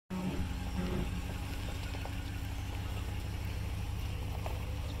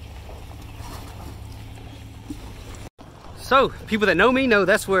So, people that know me know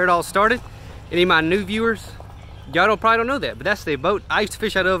that's where it all started. Any of my new viewers, y'all probably don't know that, but that's the boat I used to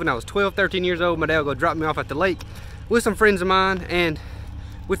fish out of when I was 12, 13 years old. My dad would go drop me off at the lake with some friends of mine, and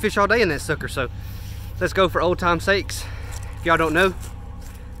we'd fish all day in that sucker. So, let's go for old time's sakes. If y'all don't know,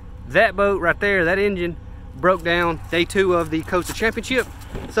 that boat right there, that engine, broke down day 2 of the Coastal Championship.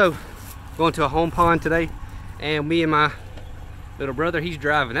 So, going to a home pond today, and me and my little brother, he's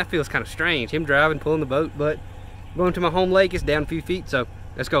driving. That feels kind of strange, him driving, pulling the boat, but going to my home lake. It's down a few feet, so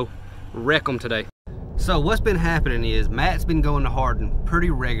let's go wreck them today. So what's been happening is Matt's been going to Hardin pretty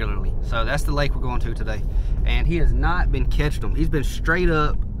regularly. So that's the lake we're going to today, and he has not been catching them. He's been straight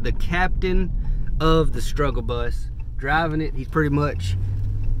up the captain of the struggle bus, driving it. He's pretty much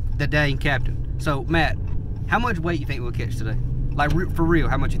the dang captain. So Matt, how much weight you think we'll catch today? Like for real,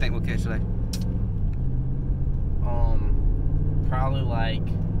 how much you think we'll catch today? Probably like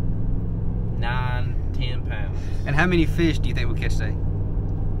 9-10 pounds. And how many fish do you think we'll catch today?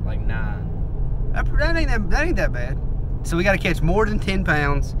 Like 9. That ain't that bad. So we got to catch more than 10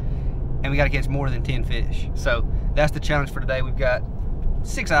 pounds, and we got to catch more than 10 fish. So that's the challenge for today. We've got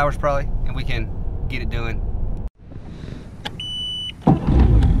 6 hours probably, and we can get it done.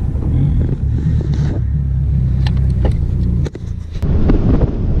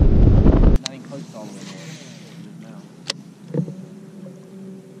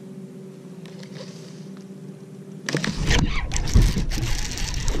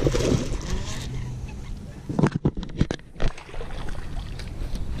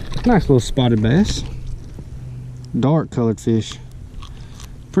 Nice little spotted bass. Dark colored fish.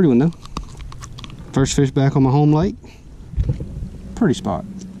 Pretty one though. First fish back on my home lake. Pretty spot.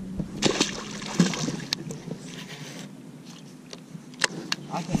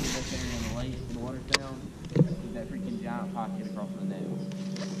 I think the best thing on the lake when the water's down is that freaking giant pocket across the net.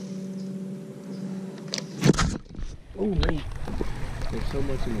 Oh man. There's so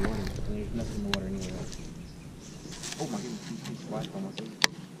much in the water, and there's nothing in the water anywhere else. Oh my goodness, he splashed on my face.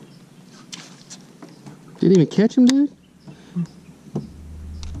 Didn't even catch him, dude?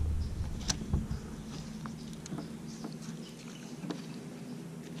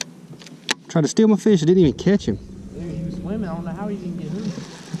 Tried to steal my fish, I didn't even catch him. Dude, he was swimming, I don't know how he didn't get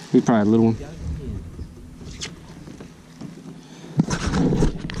hooked. He probably had a little one.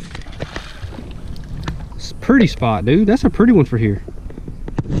 It's a pretty spot, dude. That's a pretty one for here.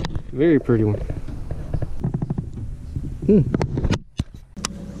 Very pretty one.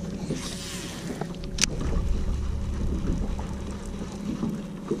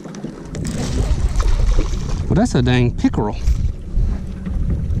 Well, that's a dang pickerel.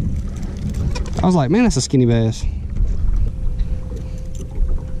 I was like, man, that's a skinny bass.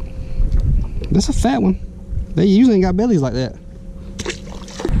 That's a fat one. They usually ain't got bellies like that.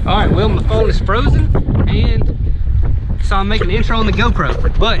 All right, well, my phone is frozen, and so I'm making an intro on the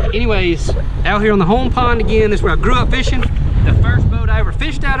GoPro. But anyways, out here on the home pond again. This is where I grew up fishing. The first boat I ever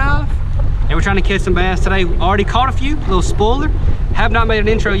fished out of. And we're trying to catch some bass today. Already caught a few, a little spoiler. Have not made an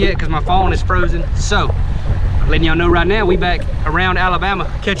intro yet because my phone is frozen. So, letting y'all know right now, we back around Alabama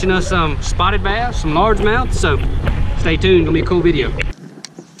catching us some spotted bass, some largemouth. So, stay tuned, gonna be a cool video.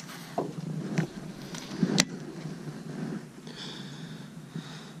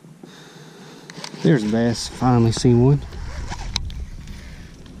 There's a bass, finally seen one.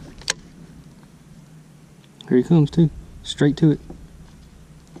 Here he comes too, straight to it.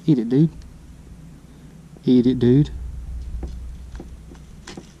 Eat it, dude. Eat it, dude.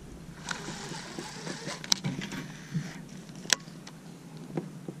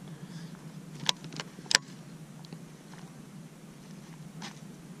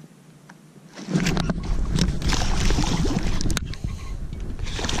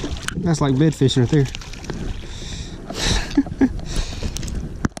 That's like bed fishing right there.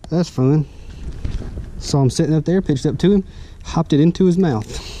 That's fun. Saw him sitting up there, pitched up to him, hopped it into his mouth.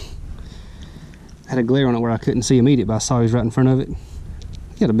 Had a glare on it where I couldn't see him eat it, but I saw he was right in front of it.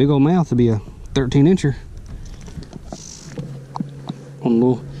 He got a big old mouth to be a 13-incher. On a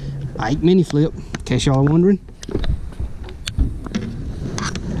little Ike mini flip, in case y'all are wondering.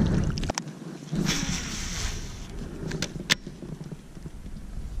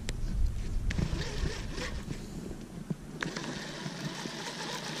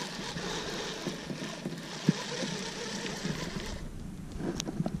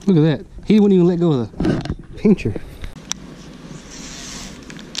 Look at that. He wouldn't even let go of the pincher.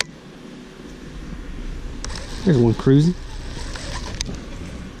 There's one cruising.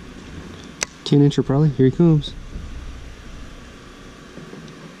 10-incher probably. Here he comes.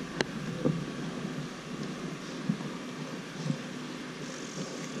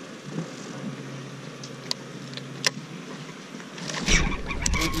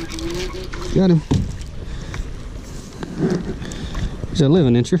 Got him. He's a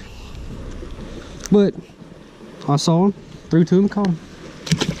 11-incher. But I saw him, threw to him, caught him.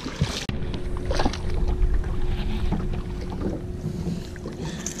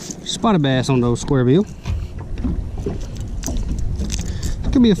 Spotted bass on those square bill.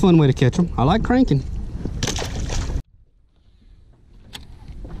 Could be a fun way to catch them. I like cranking.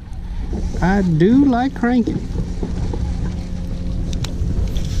 I do like cranking.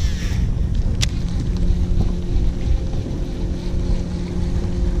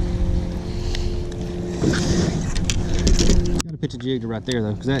 Gotta pitch a jig to right there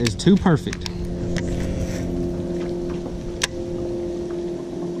though, because that is too perfect.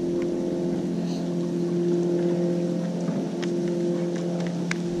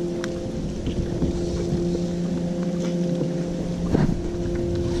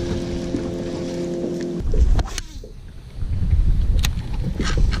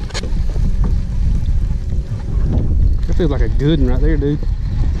 Feels like a good one right there, dude.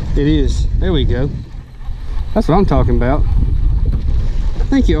 It is. There we go. That's what I'm talking about.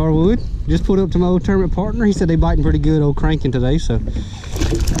 Thank you, Arwood. Just put up to my old tournament partner. He said they biting pretty good old cranking today, so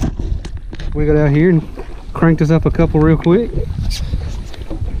we got out here and cranked us up a couple real quick.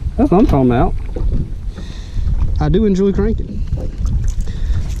 That's what I'm talking about. I do enjoy cranking.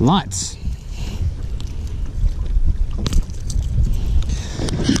 Lots.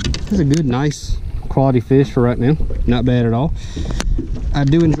 That's a good, nice quality fish for right now. Not bad at all. I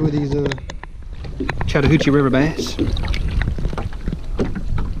do enjoy these Chattahoochee River bass.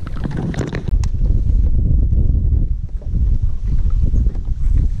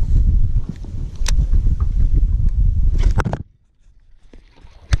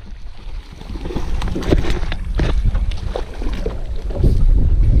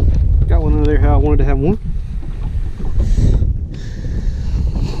 Got one under there how I wanted to have one.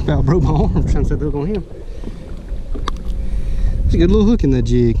 About broke my arm trying to set the hook on him. There's a good little hook in that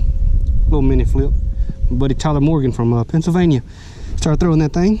jig. Little mini flip. My buddy Tyler Morgan from Pennsylvania started throwing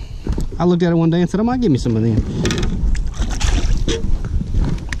that thing. I looked at it one day and said, I might give me some of them.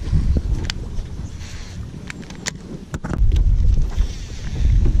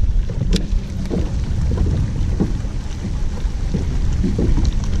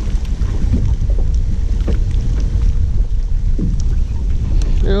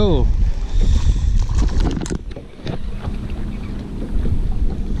 Oh.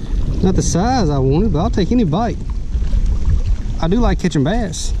 Not the size I wanted, but I'll take any bite. I do like catching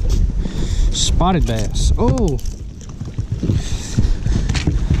bass. Spotted bass. Oh.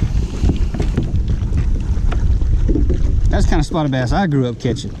 That's the kind of spotted bass I grew up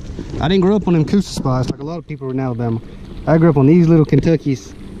catching. I didn't grow up on them Coosa spots like a lot of people in Alabama. I grew up on these little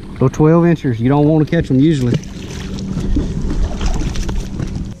Kentuckies, little 12-inchers. You don't want to catch them usually.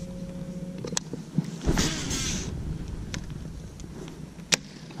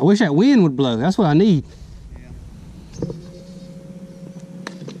 I wish that wind would blow. That's what I need.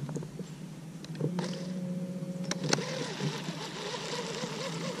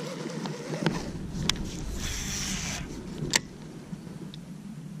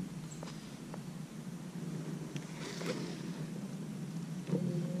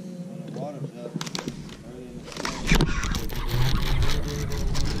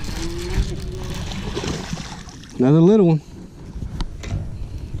 Another little one.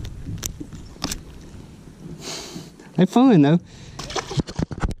 They're fun though.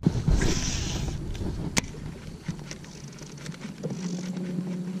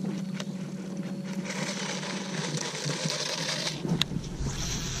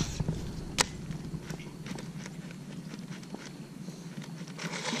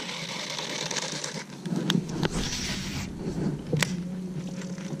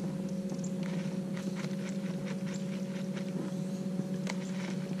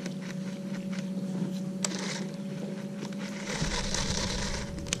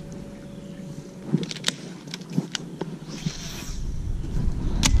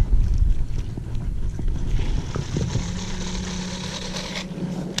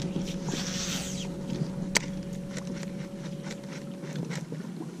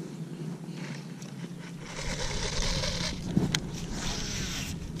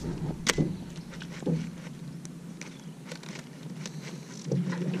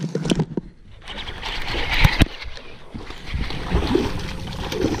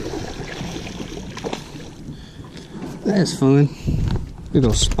 That's fun. Big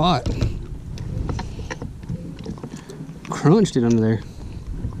old spot. Crunched it under there.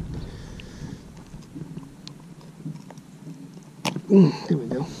 There we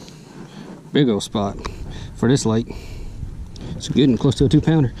go. Big old spot for this lake. It's good and close to a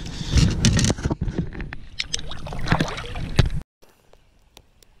 2-pounder.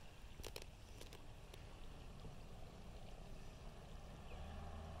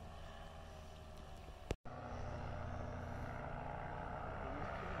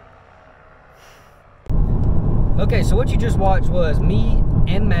 Okay, so what you just watched was me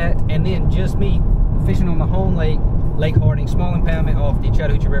and Matt, and then just me fishing on the home lake, Lake Harding, small impoundment off the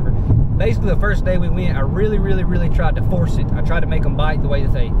Chattahoochee River. Basically, the first day we went, I really tried to force it. I tried to make them bite the way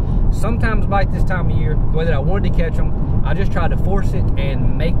that they sometimes bite this time of year, the way that I wanted to catch them. I just tried to force it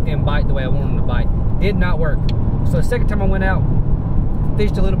and make them bite the way I wanted them to bite. Did not work. So the second time I went out,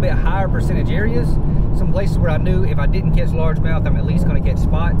 fished a little bit higher percentage areas, some places where I knew if I didn't catch largemouth, I'm at least going to catch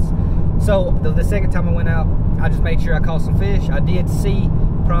spots. So the second time I went out, I just made sure I caught some fish. I did see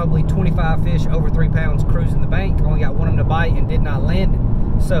probably 25 fish over 3 pounds cruising the bank. Only got one of them to bite and did not land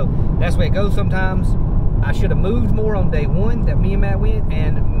it. So that's the way it goes sometimes. I should have moved more on day one that me and Matt went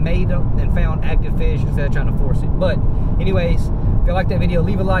and made and found active fish instead of trying to force it. But anyways, if you like that video,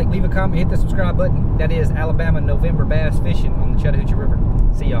 leave a like, leave a comment, hit the subscribe button. That is Alabama November bass fishing on the Chattahoochee River.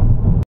 See y'all.